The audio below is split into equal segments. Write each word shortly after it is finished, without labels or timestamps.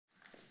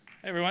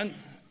Hey everyone,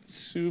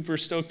 super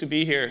stoked to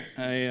be here.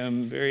 I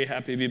am very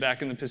happy to be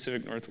back in the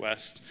Pacific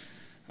Northwest.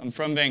 I'm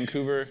from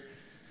Vancouver,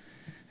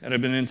 and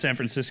I've been in San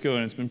Francisco,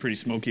 and it's been pretty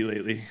smoky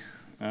lately.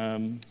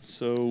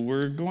 So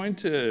we're going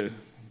to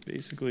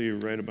basically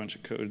write a bunch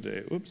of code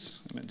today.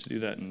 Oops, I meant to do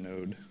that in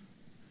Node.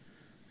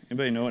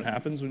 Anybody know what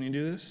happens when you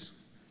do this?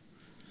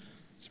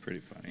 It's pretty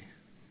funny.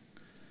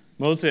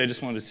 Mostly I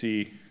just want to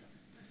see,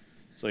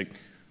 it's like,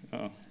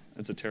 oh,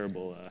 that's a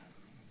terrible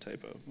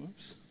typo.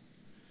 Whoops.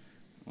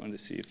 I wanted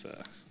to see if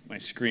my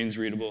screen's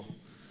readable,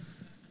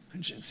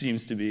 which it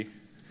seems to be.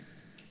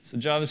 So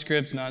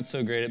JavaScript's not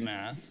so great at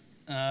math.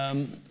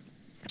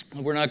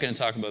 We're not going to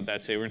talk about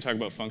that today. We're going to talk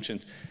about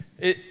functions.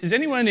 Is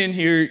anyone in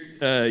here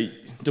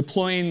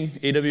deploying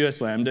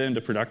AWS Lambda into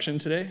production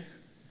today?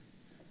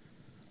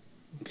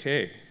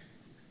 OK,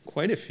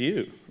 quite a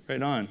few.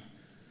 Right on.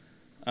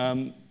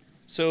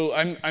 So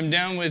I'm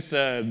down with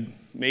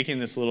making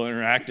this a little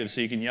interactive so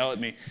you can yell at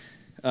me.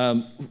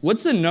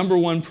 What's the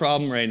 #1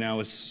 problem right now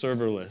with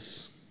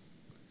serverless?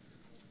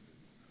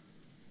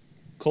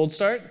 Cold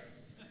start?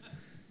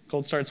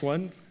 Cold start's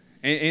one.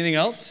 Anything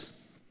else?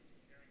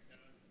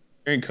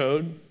 Sharing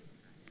code.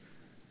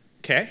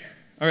 OK.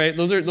 All right,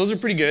 those are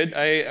pretty good.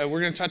 We're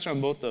going to touch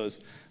on both those.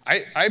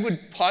 I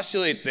would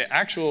postulate the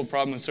actual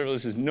problem with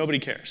serverless is nobody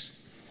cares.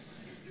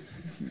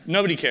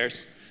 Nobody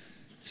cares.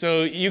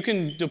 So you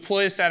can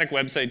deploy a static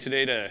website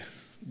today to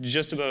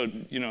just about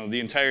the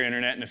entire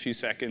internet in a few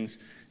seconds.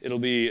 It'll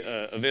be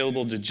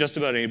available to just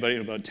about anybody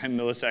in about 10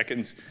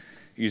 milliseconds.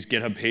 You use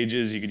GitHub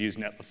Pages. You could use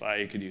Netlify.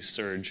 You could use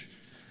Surge.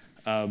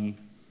 And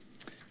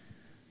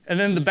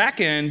then the back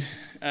end,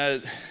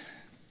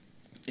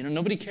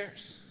 nobody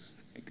cares.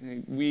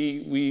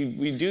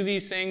 We do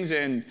these things,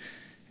 and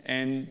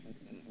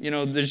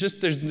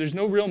there's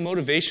no real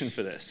motivation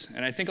for this.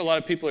 And I think a lot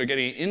of people are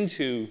getting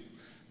into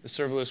the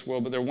serverless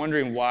world, but they're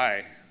wondering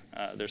why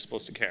they're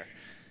supposed to care.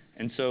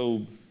 And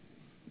so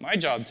my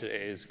job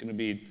today is going to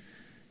be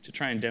to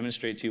try and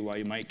demonstrate to you why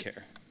you might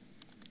care.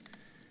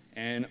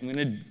 And I'm going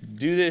to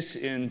do this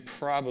in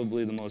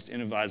probably the most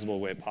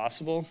inadvisable way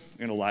possible. I'm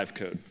going to live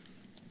code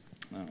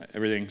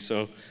everything.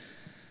 So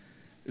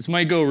this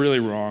might go really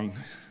wrong.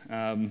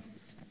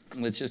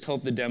 Let's just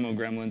hope the demo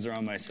gremlins are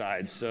on my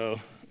side. So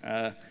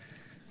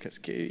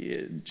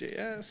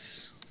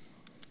CascadiaJS.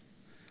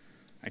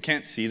 I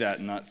can't see that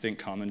and not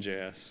think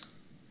CommonJS.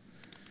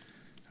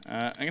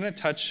 I'm going to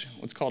touch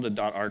what's called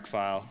a .arc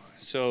file.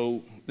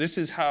 So this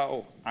is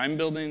how I'm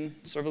building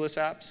serverless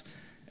apps.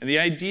 And the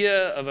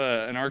idea of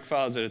an arc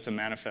file is that it's a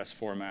manifest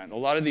format. A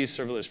lot of these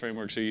serverless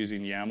frameworks are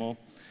using YAML,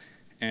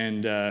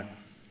 and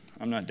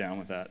I'm not down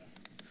with that.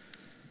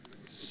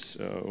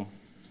 So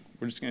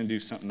we're just going to do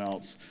something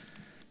else.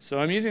 So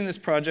I'm using this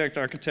project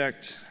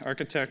Architect,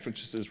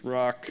 which is this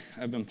rock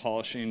I've been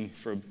polishing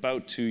for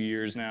about 2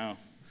 years now.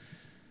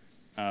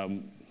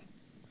 We're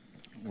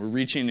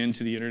reaching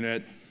into the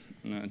internet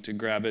to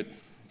grab it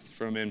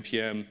from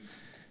NPM.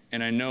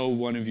 And I know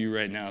one of you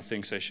right now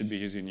thinks I should be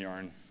using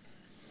Yarn.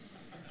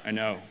 I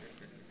know.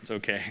 It's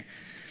OK.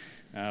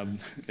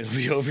 It'll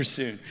be over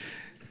soon.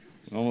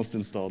 Almost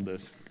installed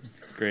this.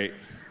 Great.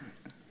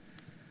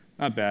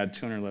 Not bad,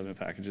 211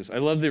 packages. I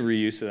love the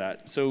reuse of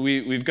that. So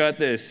we've got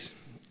this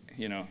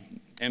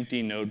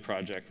empty node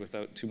project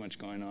without too much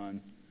going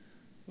on.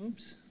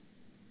 Oops.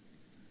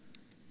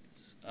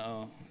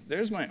 So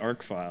there's my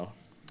arc file.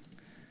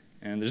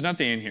 And there's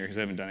nothing in here because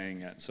I haven't done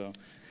anything yet. So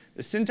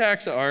the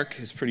syntax of arc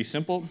is pretty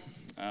simple.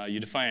 You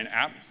define an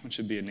app, which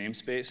would be a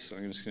namespace. So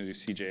I'm just going to do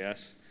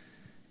CJS.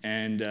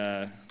 And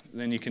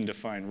then you can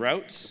define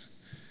routes.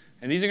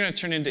 And these are going to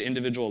turn into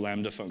individual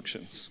Lambda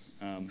functions.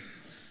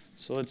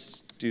 So let's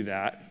do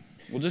that.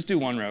 We'll just do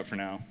one route for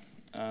now.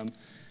 And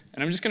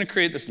I'm just going to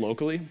create this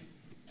locally.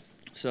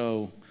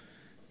 So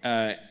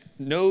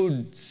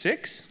Node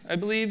 6, I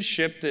believe,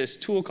 shipped this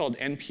tool called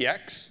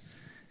NPX.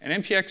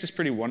 And NPX is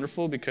pretty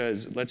wonderful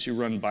because it lets you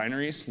run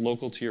binaries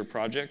local to your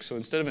project. So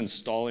instead of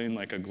installing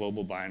like a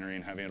global binary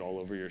and having it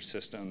all over your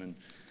system and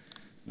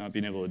not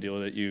being able to deal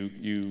with it, you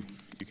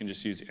can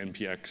just use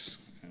NPX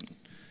and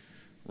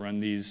run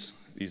these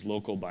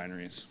local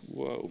binaries.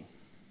 Whoa.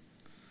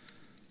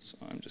 So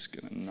I'm just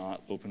going to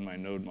not open my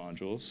node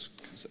modules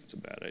because that's a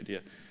bad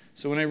idea.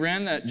 So when I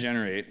ran that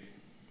generate,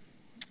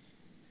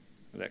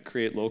 that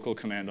create local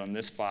command on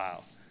this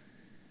file,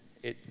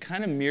 it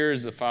kind of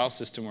mirrors the file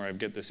system where I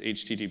get this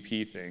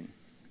HTTP thing.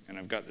 And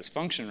I've got this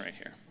function right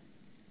here.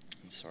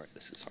 I'm sorry,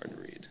 this is hard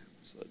to read.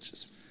 So let's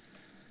just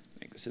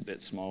make this a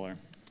bit smaller.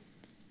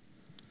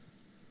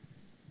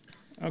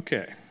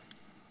 OK.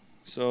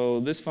 So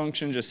this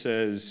function just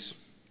says,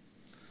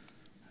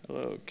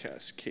 hello,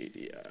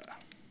 Cascadia.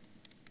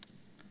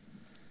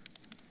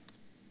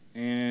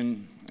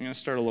 And I'm going to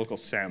start a local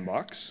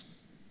sandbox.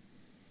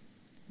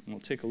 And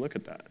we'll take a look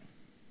at that.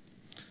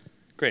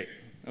 Great.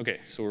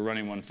 OK, so we're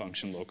running one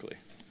function locally.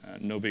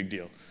 No big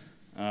deal.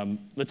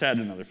 Let's add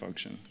another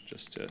function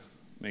just to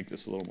make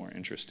this a little more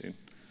interesting.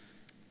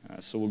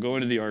 So we'll go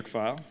into the arc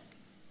file.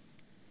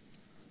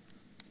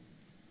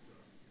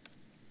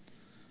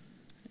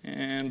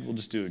 And we'll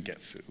just do a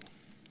get foo.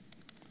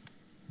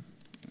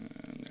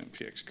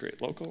 npx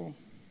create local.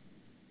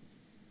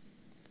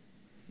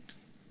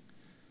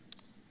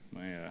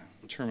 My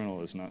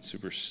terminal is not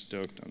super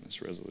stoked on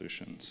this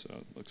resolution, so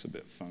it looks a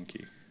bit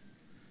funky.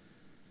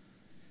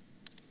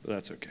 But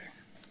that's OK.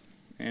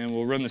 And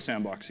we'll run the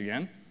sandbox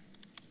again.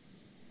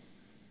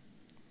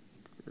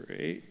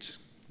 Great.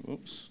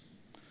 Whoops.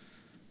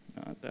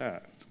 Not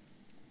that.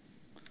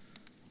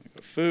 We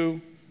go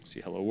foo,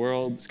 see hello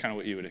world. It's kind of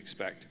what you would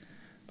expect.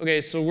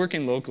 OK, so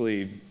working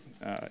locally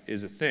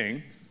is a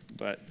thing,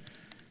 but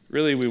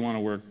really we want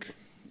to work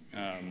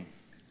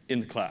in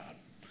the cloud.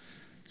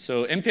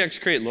 So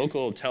npx create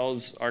local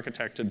tells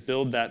Architect to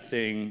build that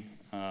thing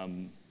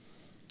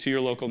to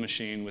your local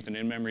machine with an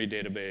in-memory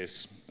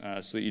database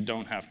so that you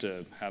don't have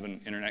to have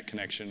an internet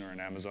connection or an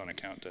Amazon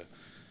account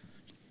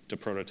to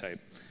prototype.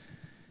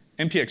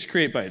 npx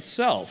create by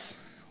itself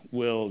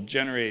will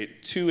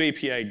generate 2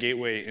 API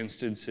gateway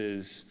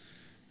instances,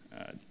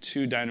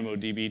 2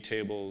 DynamoDB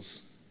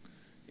tables,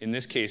 in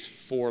this case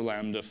 4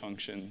 Lambda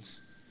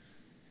functions,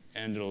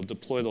 and it'll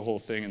deploy the whole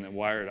thing and then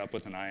wire it up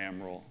with an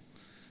IAM role.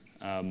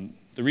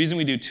 The reason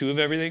we do 2 of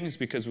everything is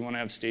because we want to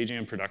have staging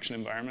and production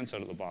environments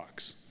out of the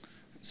box.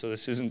 So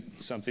this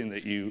isn't something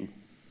that you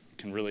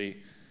can really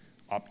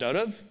opt out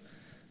of.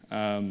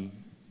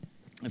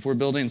 If we're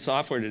building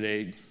software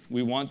today,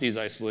 we want these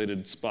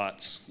isolated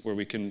spots where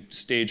we can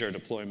stage our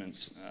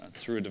deployments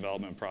through a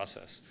development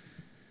process.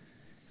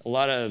 A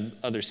lot of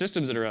other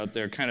systems that are out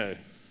there kind of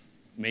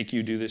make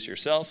you do this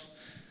yourself.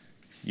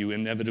 You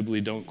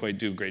inevitably don't quite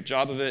do a great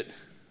job of it.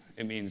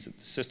 It means that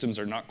the systems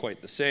are not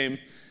quite the same.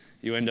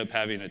 You end up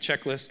having a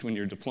checklist when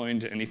you're deploying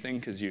to anything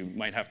because you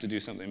might have to do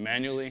something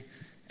manually.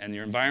 And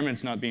your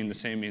environment's not being the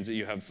same means that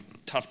you have a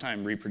tough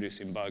time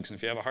reproducing bugs. And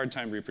if you have a hard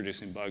time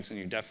reproducing bugs, then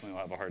you definitely will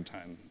have a hard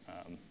time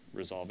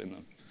resolving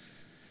them.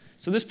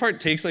 So this part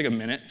takes like a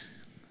minute.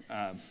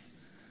 But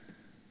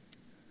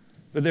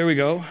there we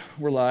go.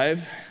 We're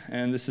live.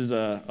 And this is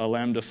a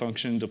Lambda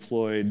function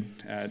deployed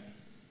at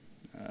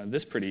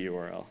this pretty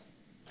URL.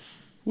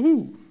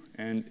 Woo!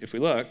 And if we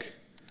look,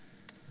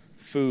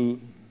 foo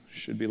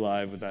should be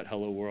live with that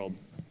hello world.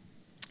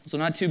 So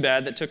not too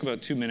bad. That took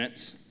about 2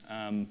 minutes.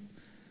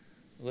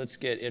 Let's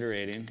get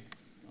iterating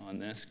on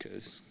this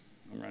because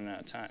I'm running out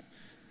of time.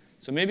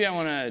 So maybe I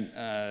want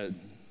to,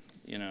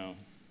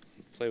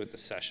 play with the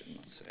session,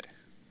 let's say.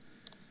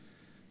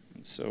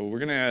 And so we're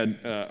going to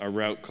add a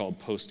route called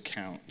post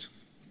count.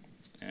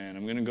 And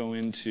I'm going to go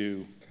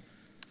into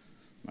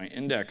my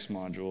index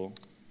module.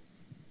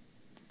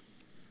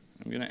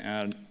 I'm going to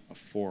add a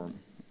form.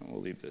 And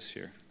we'll leave this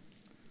here.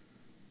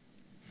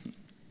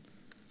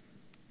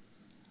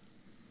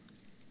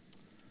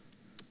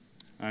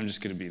 I'm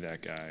just going to be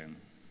that guy and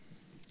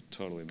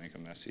totally make a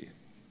messy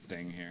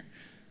thing here.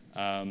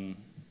 So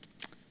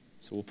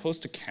we'll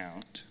post a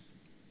count.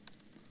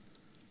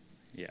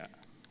 Yeah,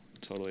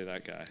 totally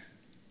that guy.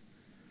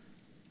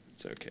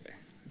 It's OK.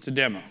 It's a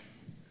demo.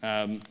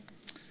 We'll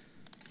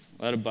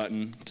add a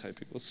button, type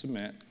equals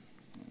submit.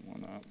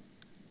 One up.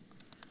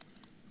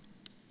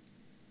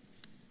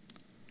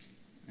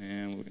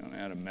 And we're going to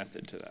add a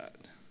method to that.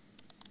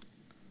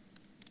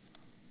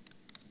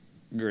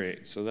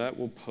 Great. So that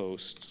will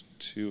post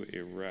to a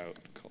route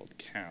called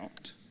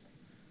count.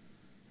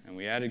 And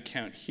we added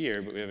count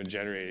here, but we haven't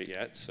generated it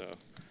yet. So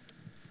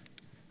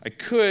I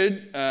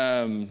could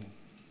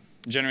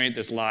generate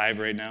this live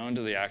right now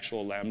into the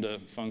actual Lambda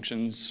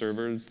functions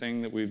servers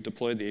thing that we've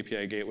deployed, the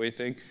API gateway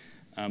thing.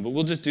 But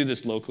we'll just do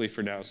this locally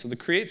for now. So the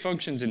create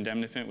function's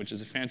indemnifant, which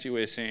is a fancy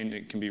way of saying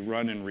it can be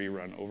run and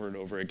rerun over and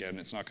over again.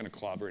 It's not going to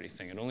clobber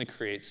anything. It only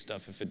creates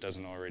stuff if it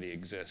doesn't already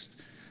exist.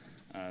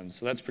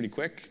 So that's pretty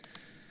quick.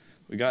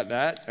 We got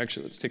that.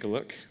 Actually, let's take a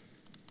look.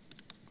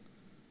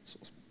 So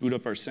let's boot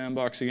up our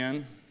sandbox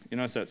again. You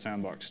notice that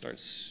sandbox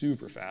starts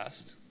super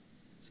fast.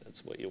 So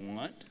that's what you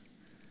want.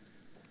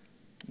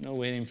 No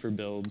waiting for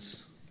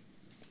builds.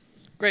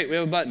 Great, we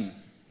have a button.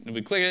 And if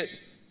we click it,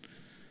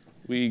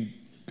 we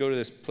go to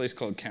this place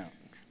called count,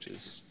 which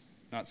is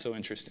not so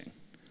interesting.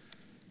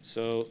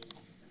 So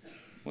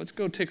let's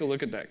go take a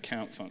look at that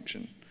count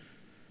function.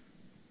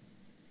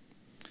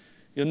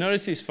 You'll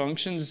notice these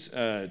functions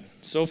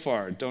so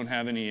far don't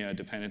have any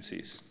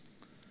dependencies.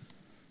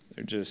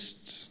 They're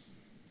just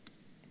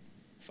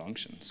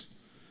functions,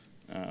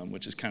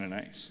 which is kind of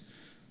nice.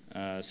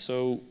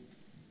 So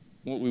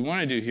what we want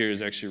to do here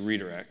is actually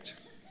redirect.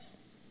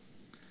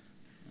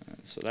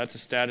 So that's a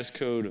status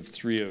code of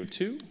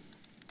 302.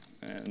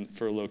 And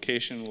for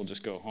location, we'll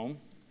just go home.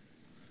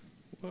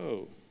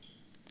 Whoa.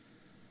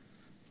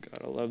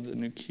 Gotta love the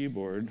new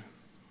keyboard.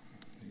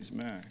 These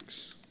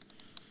Macs.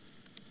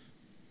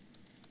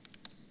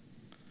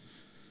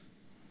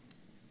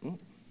 Ooh.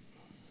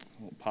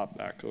 We'll pop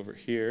back over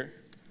here.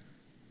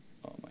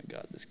 Oh my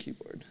God, this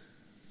keyboard.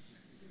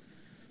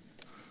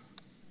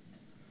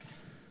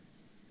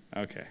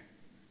 OK.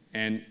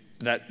 And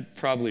that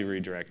probably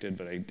redirected,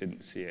 but I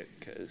didn't see it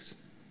because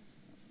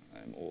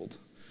I'm old.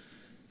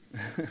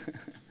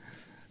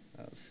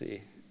 Let's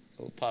see.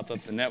 We'll pop up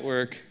the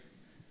network.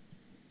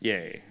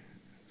 Yay.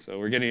 So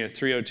we're getting a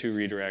 302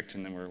 redirect,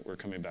 and then we're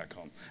coming back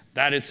home.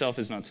 That itself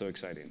is not so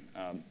exciting.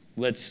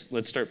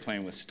 let's start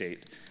playing with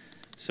state.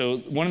 So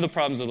one of the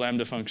problems with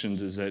Lambda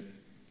functions is that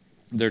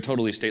they're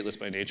totally stateless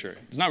by nature.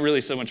 It's not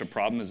really so much a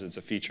problem as it's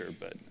a feature,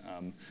 but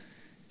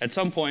at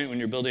some point when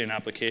you're building an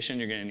application,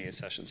 you're going to need a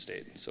session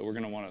state. So we're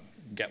going to want to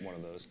get one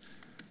of those.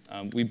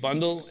 We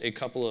bundle a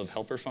couple of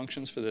helper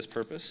functions for this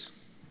purpose.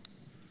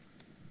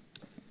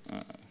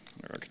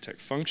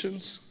 Architect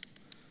functions.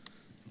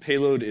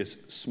 Payload is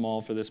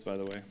small for this, by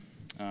the way.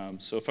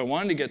 So if I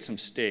wanted to get some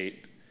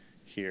state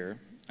here,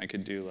 I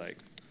could do like,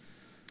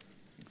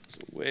 so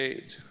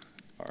wait,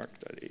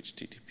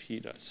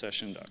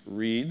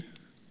 arc.http.session.read.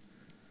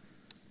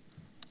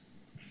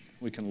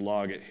 We can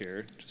log it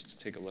here just to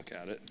take a look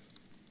at it.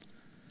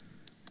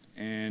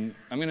 And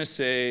I'm going to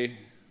say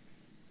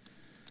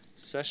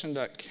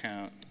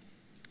session.count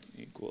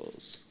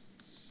equals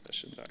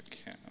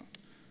session.count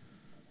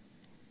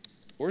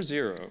or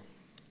 0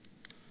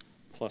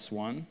 plus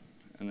 1,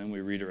 and then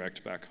we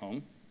redirect back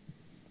home.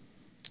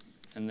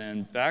 And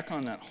then back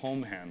on that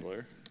home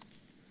handler,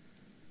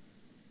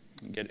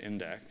 get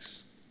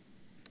index.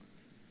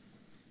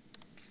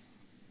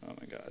 Oh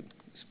my God,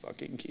 this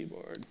fucking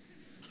keyboard.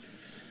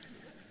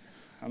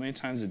 How many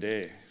times a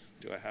day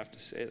do I have to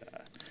say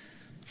that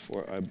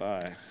before I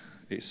buy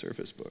a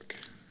Surface Book?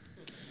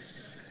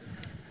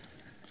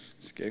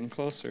 It's getting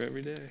closer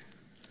every day.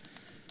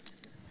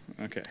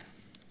 Okay.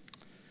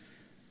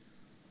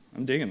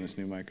 I'm digging this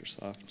new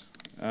Microsoft.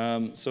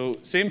 So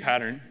same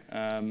pattern.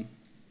 I'm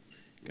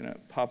going to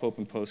pop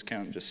open post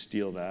count and just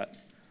steal that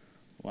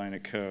line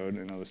of code.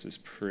 I know this is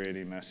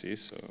pretty messy,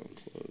 so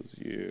close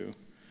you.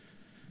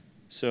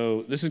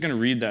 So this is going to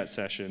read that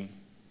session,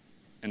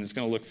 and it's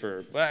going to look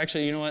for, well,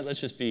 actually, you know what?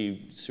 Let's just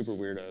be super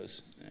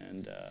weirdos,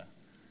 and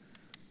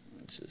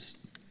let's just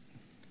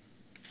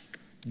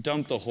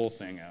dump the whole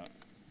thing out.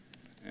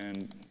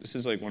 And this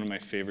is like one of my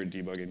favorite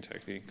debugging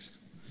techniques.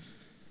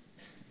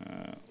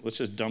 Let's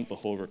just dump the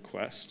whole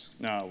request.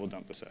 No, we'll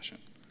dump the session.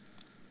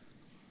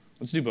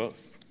 Let's do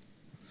both.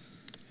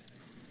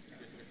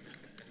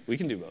 We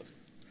can do both.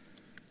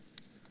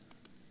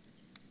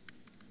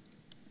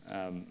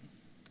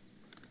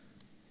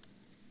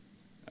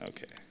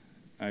 OK.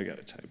 I got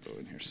a typo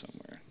in here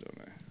somewhere, don't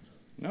I?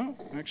 No,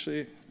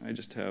 actually, I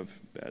just have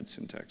bad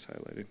syntax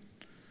highlighted.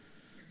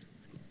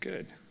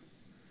 Good.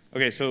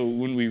 OK, so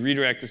when we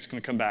redirect, this is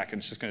going to come back, and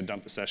it's just going to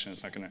dump the session.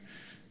 It's not going to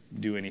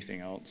do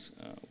anything else.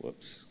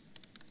 Whoops.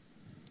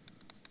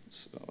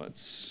 So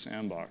let's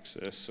sandbox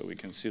this so we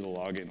can see the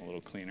logging a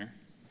little cleaner.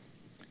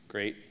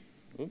 Great.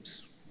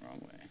 Oops, wrong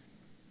way.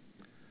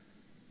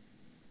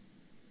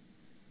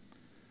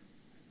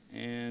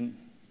 And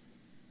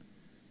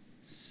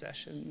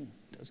session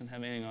doesn't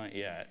have anything on it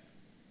yet.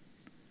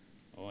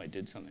 Oh, I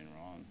did something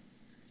wrong.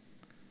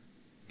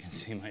 You can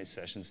see my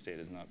session state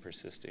is not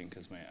persisting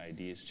because my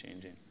ID is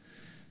changing.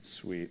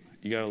 Sweet.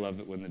 You gotta love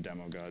it when the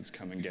demo gods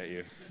come and get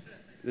you.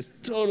 This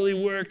totally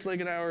worked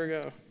like an hour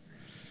ago.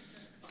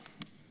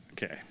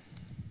 OK.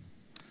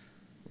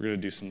 We're going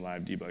to do some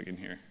live debugging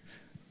here.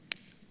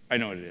 I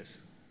know what it is.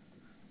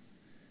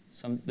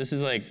 This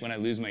is like when I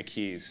lose my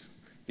keys.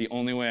 The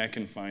only way I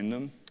can find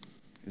them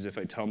is if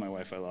I tell my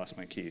wife I lost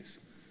my keys.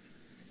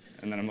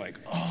 And then I'm like,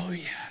 oh,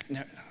 yeah,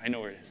 no, I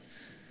know where it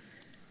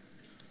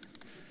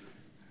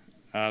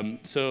is.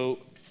 So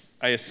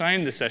I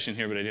assigned the session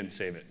here, but I didn't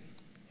save it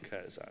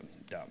because I'm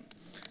dumb.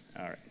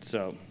 All right,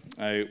 so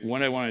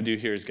what I want to do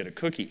here is get a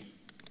cookie.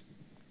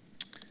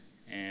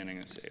 And I'm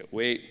going to say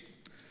await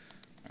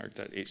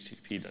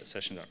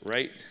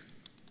arc.http.session.write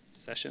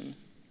session.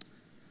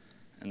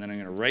 And then I'm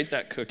going to write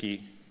that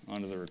cookie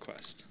onto the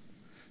request.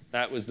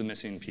 That was the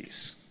missing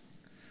piece.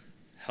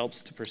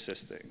 Helps to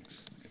persist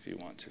things if you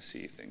want to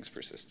see things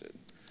persisted.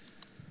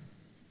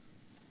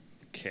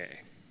 OK.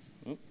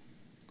 Oop.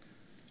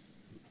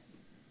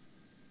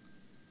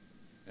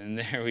 And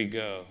there we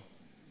go.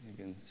 You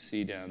can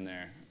see down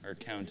there, our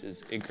count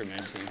is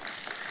incrementing.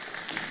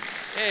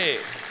 Hey.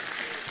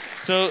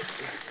 So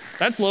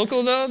that's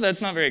local, though.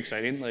 That's not very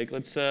exciting. Like,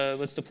 let's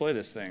deploy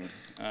this thing.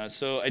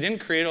 So I didn't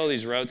create all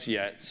these routes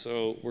yet.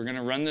 So we're going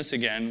to run this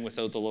again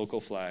without the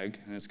local flag.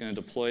 And it's going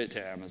to deploy it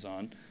to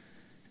Amazon.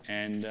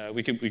 And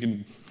we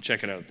can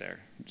check it out there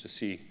to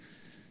see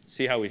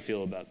how we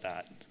feel about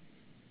that.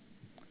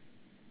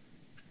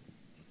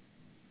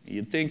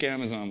 You'd think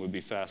Amazon would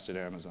be fast at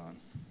Amazon.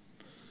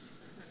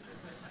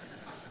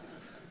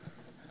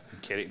 I'm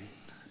kidding.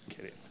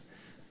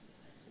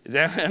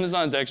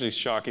 Amazon's actually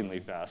shockingly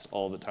fast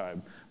all the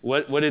time.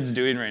 What it's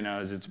doing right now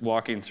is it's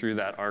walking through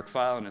that ARC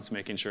file, and it's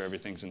making sure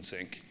everything's in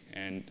sync.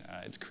 And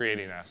it's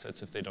creating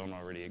assets if they don't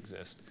already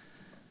exist.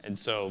 And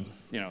so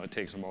it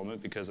takes a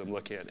moment because I'm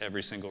looking at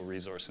every single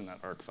resource in that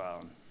ARC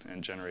file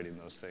and generating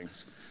those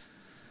things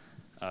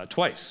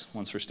twice,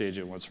 once for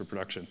staging, once for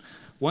production.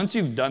 Once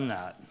you've done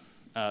that,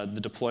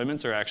 the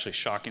deployments are actually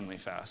shockingly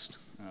fast.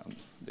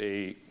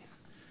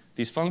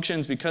 These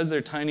functions, because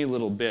they're tiny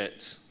little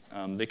bits,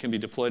 they can be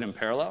deployed in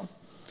parallel,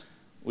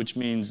 which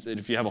means that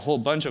if you have a whole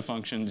bunch of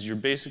functions, you're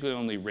basically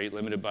only rate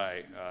limited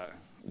by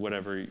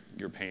whatever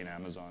you're paying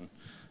Amazon.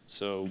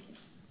 So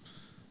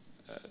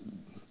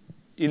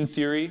in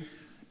theory,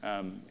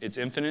 It's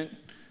infinite,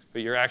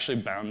 but you're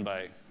actually bound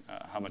by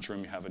how much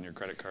room you have on your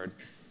credit card.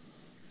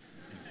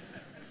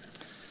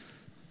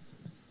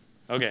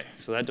 OK,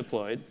 so that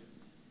deployed.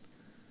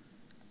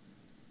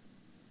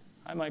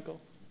 Hi,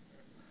 Michael.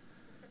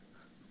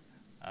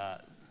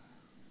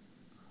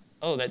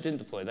 Oh, that didn't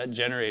deploy. That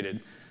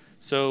generated.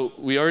 So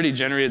we already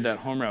generated that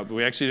home route, but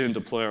we actually didn't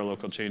deploy our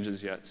local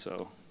changes yet.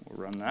 So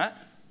we'll run that.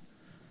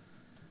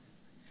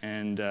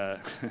 And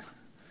this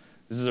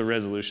is a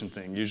resolution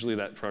thing. Usually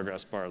that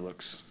progress bar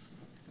looks,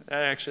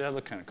 actually, that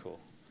looked kind of cool.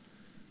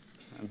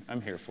 I'm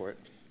here for it.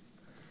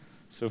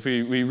 So if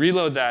we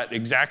reload that,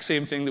 exact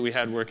same thing that we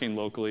had working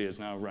locally is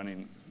now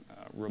running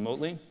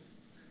remotely.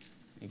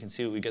 You can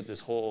see we get this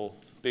whole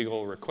big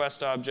old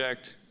request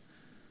object.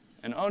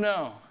 And oh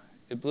no,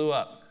 it blew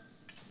up.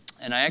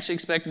 And I actually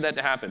expected that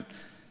to happen.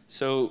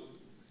 So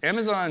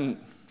Amazon,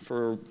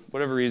 for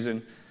whatever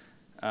reason,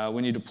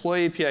 when you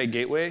deploy API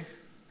Gateway,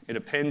 it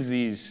appends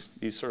these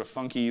sort of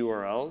funky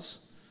URLs,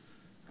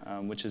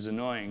 which is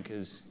annoying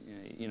because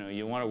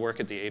you want to work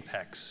at the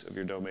apex of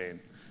your domain.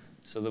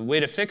 So the way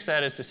to fix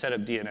that is to set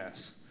up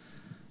DNS.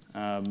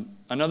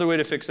 Another way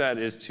to fix that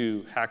is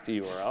to hack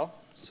the URL.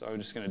 So I'm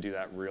just going to do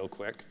that real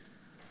quick.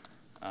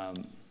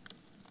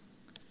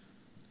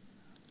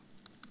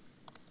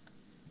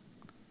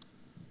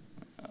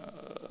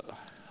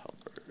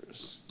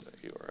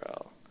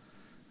 Helpers.url.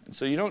 And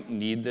so you don't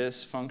need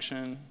this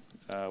function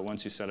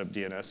once you set up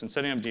DNS. And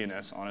setting up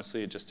DNS,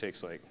 honestly, it just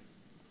takes like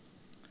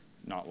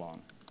not long.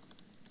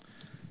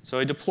 So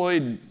I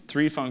deployed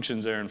 3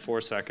 functions there in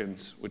 4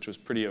 seconds, which was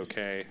pretty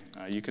OK.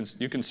 You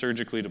can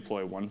surgically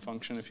deploy 1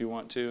 function if you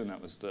want to, and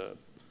that was the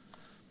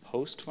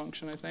post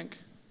function, I think.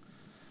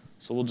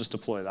 So we'll just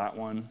deploy that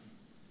one.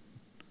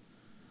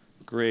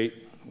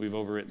 Great. We've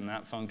overwritten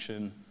that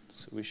function.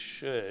 So we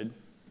should.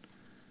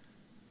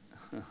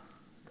 Really?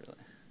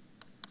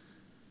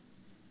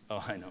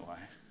 Oh, I know why.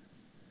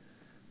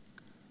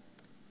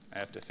 I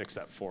have to fix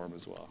that form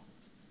as well.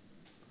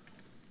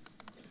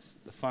 It's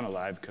the fun of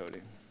live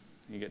coding.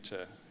 You get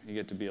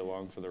to be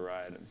along for the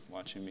ride and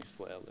watching me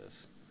flail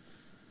this.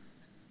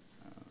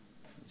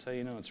 That's how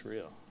you know it's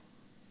real.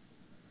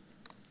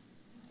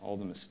 All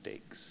the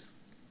mistakes.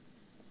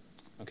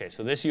 OK,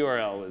 so this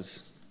URL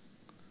was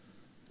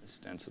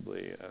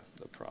ostensibly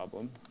the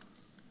problem.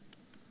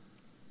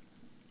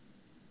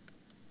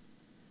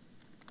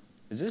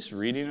 Is this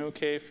reading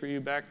OK for you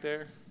back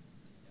there?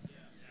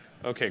 Yes.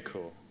 OK,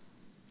 cool.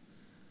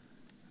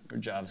 We're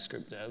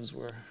JavaScript devs.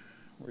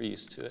 We're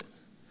used to it.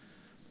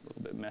 A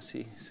little bit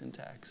messy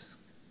syntax.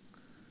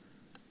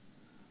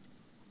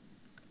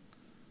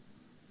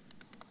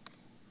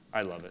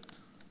 I love it.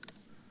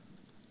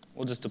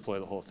 We'll just deploy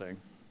the whole thing,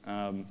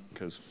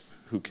 because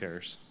who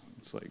cares?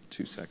 It's like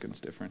 2 seconds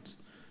difference.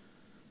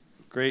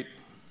 Great.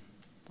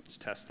 Let's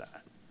test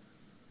that.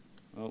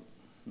 Oh,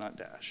 not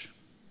dash.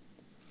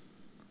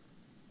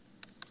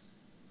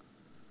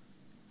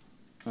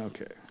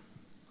 OK.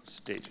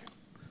 Staging.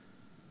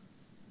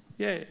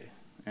 Yay.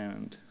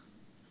 And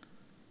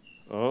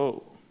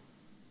oh.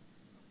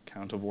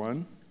 Count of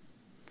 1.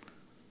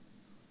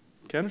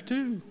 Count of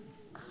 2.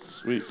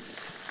 Sweet.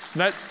 So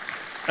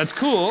that's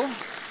cool.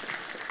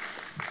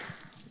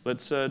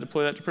 Let's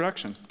deploy that to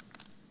production.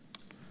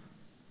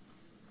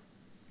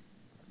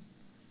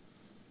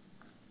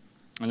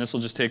 And this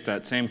will just take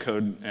that same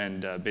code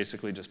and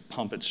basically just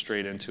pump it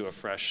straight into a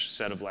fresh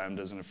set of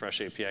lambdas and a fresh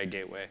API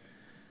gateway.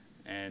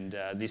 And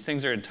these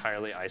things are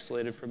entirely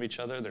isolated from each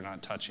other. They're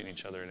not touching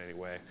each other in any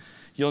way.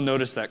 You'll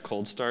notice that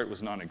cold start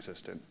was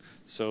non-existent.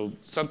 So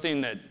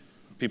something that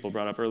people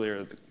brought up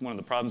earlier, one of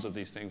the problems of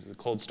these things is the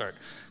cold start.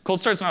 Cold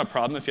start's not a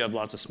problem if you have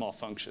lots of small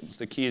functions.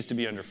 The key is to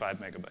be under 5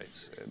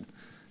 megabytes. And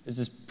this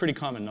is pretty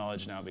common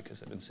knowledge now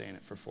because I've been saying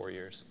it for 4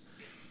 years.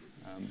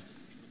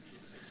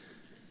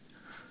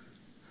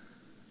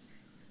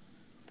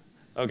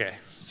 OK,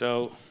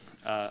 so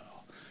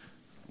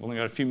we've only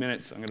got a few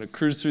minutes. I'm going to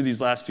cruise through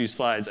these last few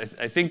slides.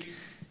 I think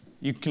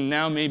you can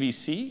now maybe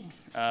see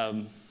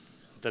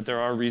that there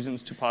are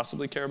reasons to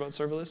possibly care about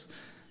serverless.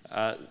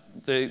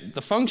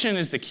 The function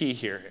is the key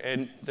here.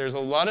 And there's a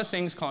lot of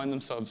things calling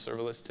themselves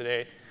serverless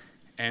today,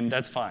 and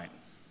that's fine.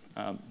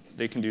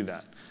 They can do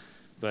that.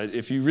 But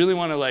if you really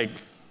want to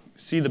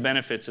see the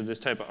benefits of this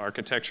type of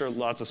architecture,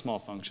 lots of small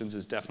functions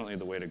is definitely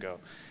the way to go.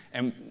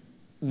 And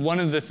one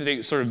of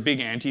the sort of big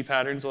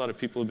anti-patterns a lot of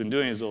people have been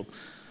doing is they'll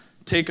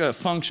take a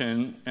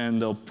function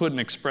and they'll put an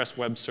express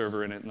web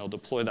server in it and they'll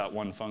deploy that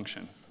one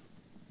function.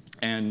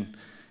 And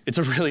it's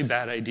a really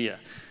bad idea.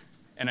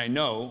 And I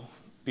know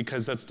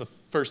because that's the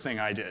first thing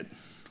I did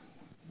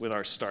with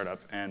our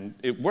startup. And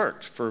it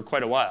worked for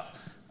quite a while.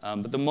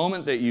 But the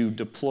moment that you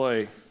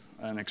deploy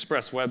an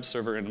express web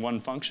server in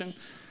one function,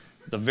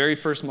 the very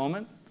first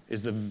moment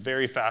is the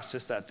very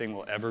fastest that thing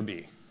will ever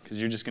be. Because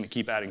you're just going to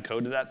keep adding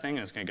code to that thing,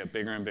 and it's going to get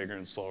bigger and bigger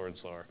and slower and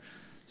slower.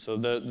 So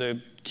the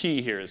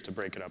key here is to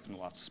break it up into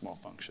lots of small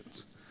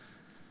functions,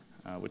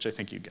 which I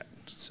think you get.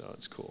 So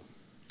it's cool.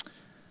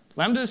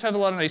 Lambdas have a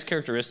lot of nice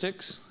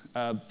characteristics.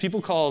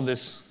 People call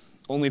this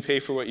only pay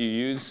for what you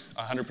use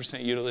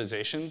 100%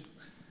 utilization.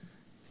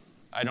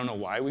 I don't know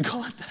why we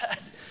call it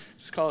that.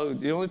 Just call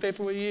it, you only pay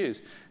for what you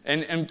use.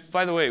 And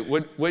by the way,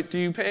 what do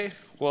you pay?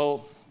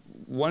 Well,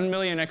 1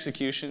 million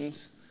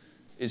executions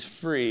is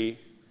free,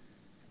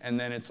 and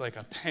then it's like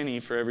a penny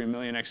for every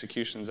million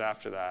executions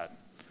after that.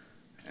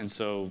 And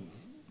so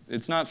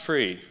it's not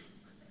free,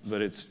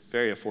 but it's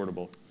very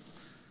affordable.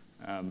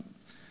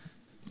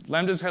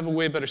 Lambdas have a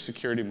way better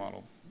security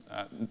model.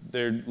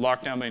 They're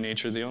locked down by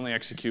nature. They only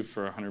execute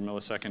for 100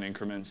 millisecond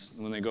increments.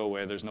 When they go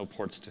away, there's no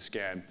ports to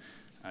scan.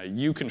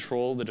 You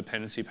control the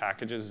dependency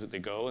packages that they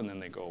go, and then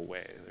they go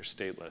away. They're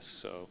stateless.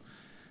 So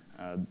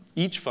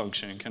each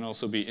function can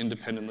also be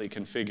independently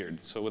configured.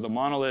 So with a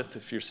monolith,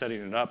 if you're setting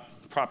it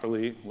up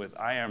properly with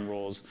IAM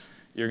roles,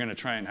 you're going to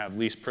try and have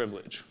least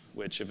privilege,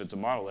 which if it's a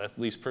monolith,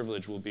 least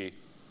privilege will be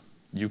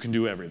you can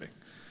do everything.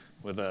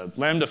 With a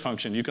Lambda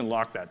function, you can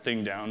lock that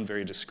thing down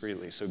very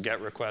discreetly. So GET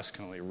requests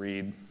can only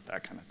read,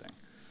 that kind of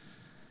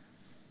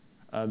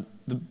thing.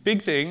 The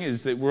big thing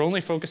is that we're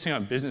only focusing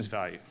on business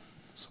value.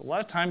 So a lot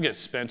of time gets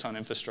spent on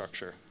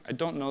infrastructure. I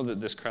don't know that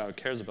this crowd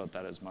cares about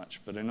that as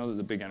much, but I know that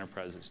the big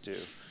enterprises do.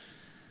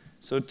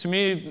 So to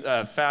me,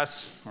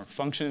 fast or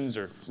functions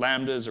or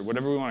lambdas or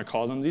whatever we want to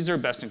call them, these are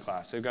best in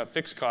class. They've got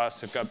fixed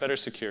costs, they've got better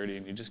security,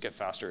 and you just get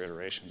faster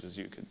iterations, as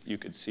you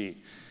could see.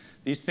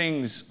 These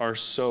things are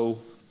so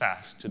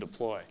fast to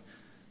deploy.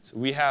 So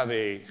we have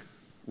a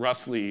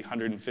roughly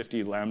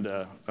 150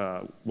 Lambda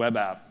web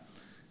app,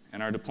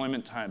 and our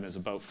deployment time is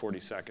about 40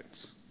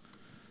 seconds,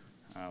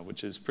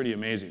 which is pretty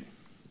amazing.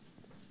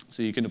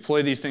 So you can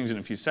deploy these things in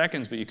a few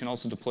seconds, but you can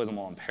also deploy them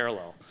all in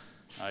parallel.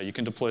 You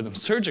can deploy them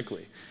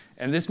surgically.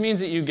 And this means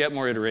that you get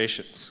more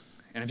iterations.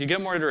 And if you get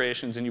more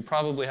iterations, then you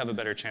probably have a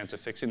better chance of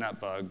fixing that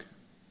bug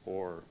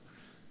or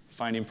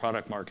finding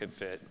product market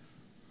fit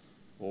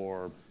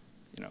or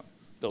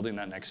building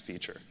that next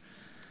feature.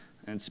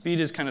 And speed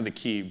is kind of the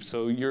key.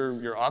 So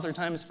your author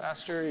time is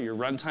faster, your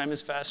runtime is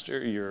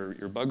faster,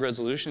 your bug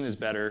resolution is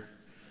better.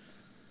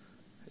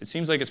 It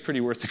seems like it's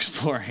pretty worth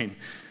exploring.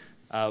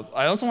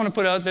 I also want to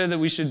put out there that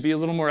we should be a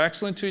little more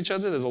excellent to each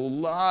other. There's a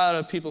lot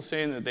of people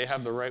saying that they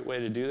have the right way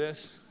to do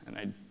this, and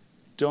I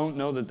don't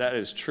know that that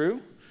is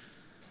true.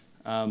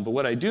 But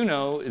what I do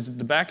know is that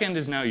the back end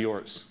is now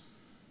yours.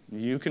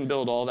 You can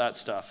build all that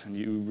stuff, and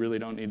you really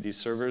don't need these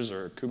servers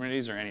or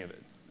Kubernetes or any of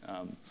it,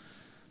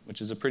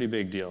 which is a pretty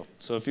big deal.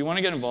 So if you want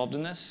to get involved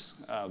in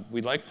this,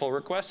 we like pull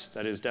requests.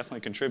 That is definitely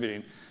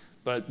contributing.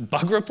 But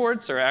bug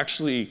reports are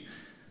actually,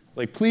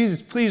 like,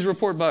 please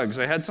report bugs.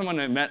 I had someone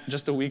I met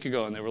just a week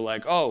ago, and they were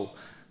like, oh,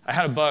 I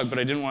had a bug, but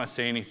I didn't want to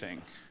say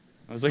anything.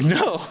 I was like,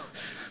 no,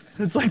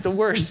 it's like the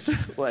worst.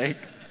 Like,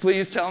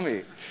 please tell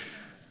me.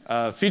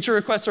 Feature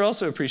requests are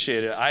also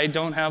appreciated. I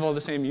don't have all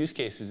the same use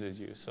cases as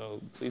you,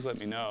 so please let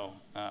me know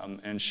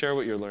and share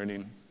what you're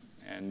learning.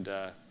 And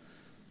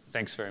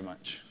thanks very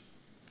much.